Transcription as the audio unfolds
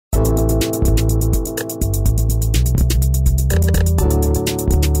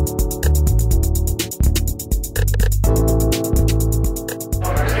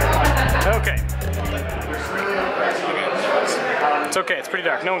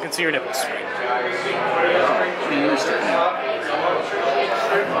one can see your nipples.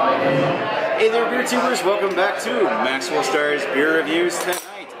 Hey there, beer tubers! Welcome back to Maxwell Starr's beer reviews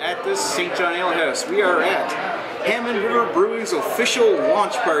tonight at the SJ Alehouse. We are at Hammond Brewing's official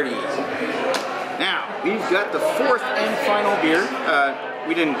launch party. Now, we've got the fourth and final beer.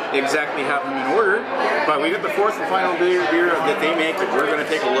 We didn't exactly have them in order, but we got the fourth and final beer that they make that we're going to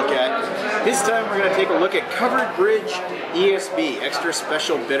take a look at. This time we're going to take a look at Covered Bridge ESB, Extra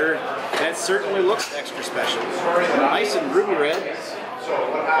Special Bitter. That certainly looks extra special. Nice and ruby red.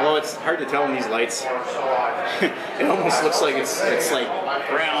 Although it's hard to tell in these lights. It almost looks like it's like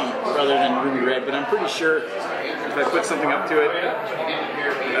brown rather than ruby red, but I'm pretty sure if I put something up to it,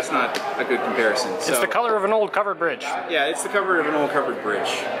 that's not a good comparison. It's the color of an old covered bridge. Yeah, it's the cover of an old covered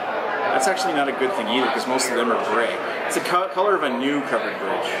bridge. That's actually not a good thing either, because most of them are gray. It's the color of a new covered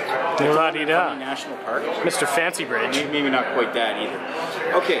bridge. La-di-da. National Park. Mr. Fancy Bridge. Maybe not quite that either.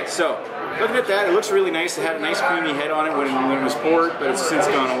 Okay, so looking at that, it looks really nice. It had a nice creamy head on it when it was poured, but it's since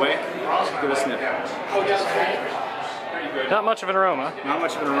gone away. Give it a sniff. Not much of an aroma. Not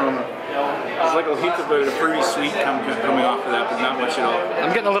much of an aroma. There's like a hint of a fruity sweet coming off of that, but not much at all.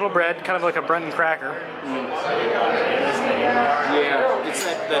 I'm getting a little bread, kind of like a Brenton cracker. Yeah, it's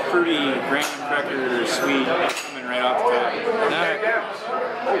that fruity graham cracker sweet coming right off the top.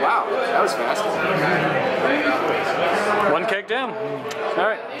 Oh wow, that was fast. One keg down. All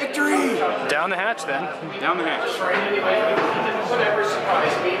right. Victory! Down the hatch then. Down the hatch.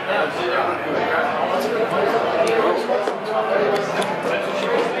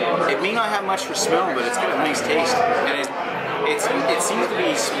 It may not have much for smell, but it's got a nice taste, and it seems to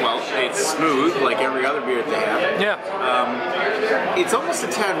be, well, it's smooth like every other beer that they have. Yeah. It's almost a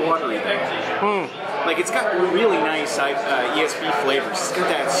tad watery though. Like it's got really nice ESB flavors. It's got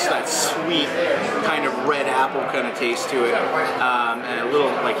that sweet kind of red apple kind of taste to it, and a little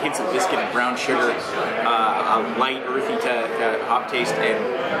like hints of biscuit and brown sugar, a light earthy hop taste, and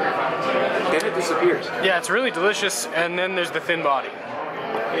then it disappears. Yeah, it's really delicious, and then there's the thin body.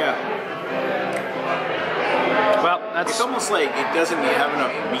 Yeah. Well, that's... It's almost like it doesn't have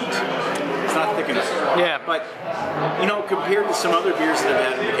enough meat. It's not thick enough. Yeah. But, you know, compared to some other beers that I've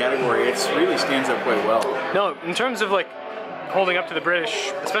had in the category, it really stands up quite well. No, in terms of like holding up to the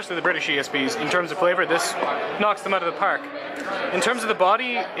British, especially the British ESBs, in terms of flavor, this knocks them out of the park. In terms of the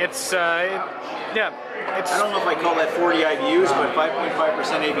body, it's, yeah. It's, I don't know if I call that 40 IBUs, but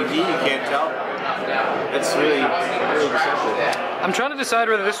 5.5% ABV, you can't tell. That's really deceptive. I'm trying to decide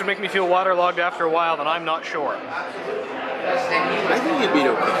whether this would make me feel waterlogged after a while, and I'm not sure. I think you'd be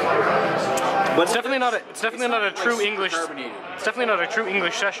okay. But it's definitely not a true English. It's definitely not a true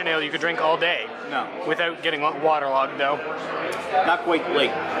English session ale you could drink all day. No. Without getting waterlogged, though. Not quite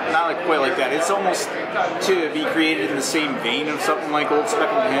like that. It's almost to be created in the same vein of something like Old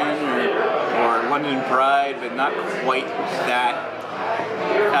Speckled Hen or London Pride, but not quite that.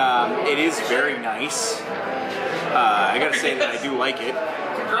 It is very nice. I gotta say that I do like it.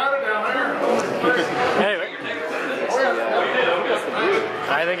 Anyway.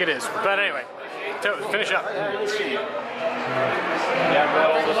 I think it is. But anyway, so finish up.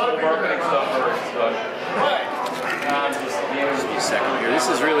 Just a second here. This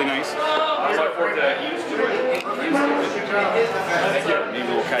is really nice. Maybe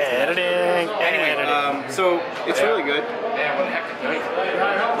we'll cut editing. Anyway, so it's really good.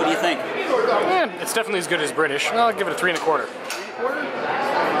 What do you think? Yeah, it's definitely as good as British. I'll give it a 3 1/4.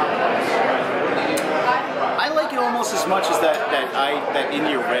 I like it almost as much as that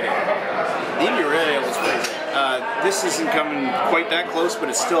India Red Ale. The India Red Ale is pretty good. This isn't coming quite that close, but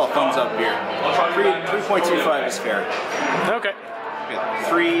it's still a thumbs up beer. 3.25 is fair. Okay.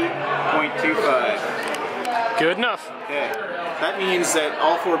 3.25. Good enough. Okay. That means that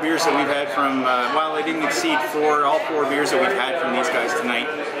all 4 beers that we've had from, while I didn't exceed 4, all 4 beers that we've had from these guys tonight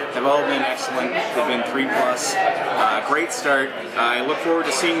have all been excellent. They've been 3+. Great start. I look forward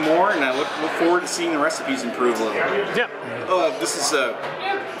to seeing more, and I look forward to seeing the recipes improve a little. Yep. This is a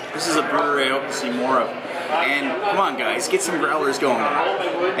brewery I hope to see more of. And come on, guys, get some growlers going.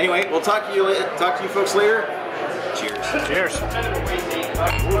 Anyway, we'll talk to you folks later. Cheers. Cheers.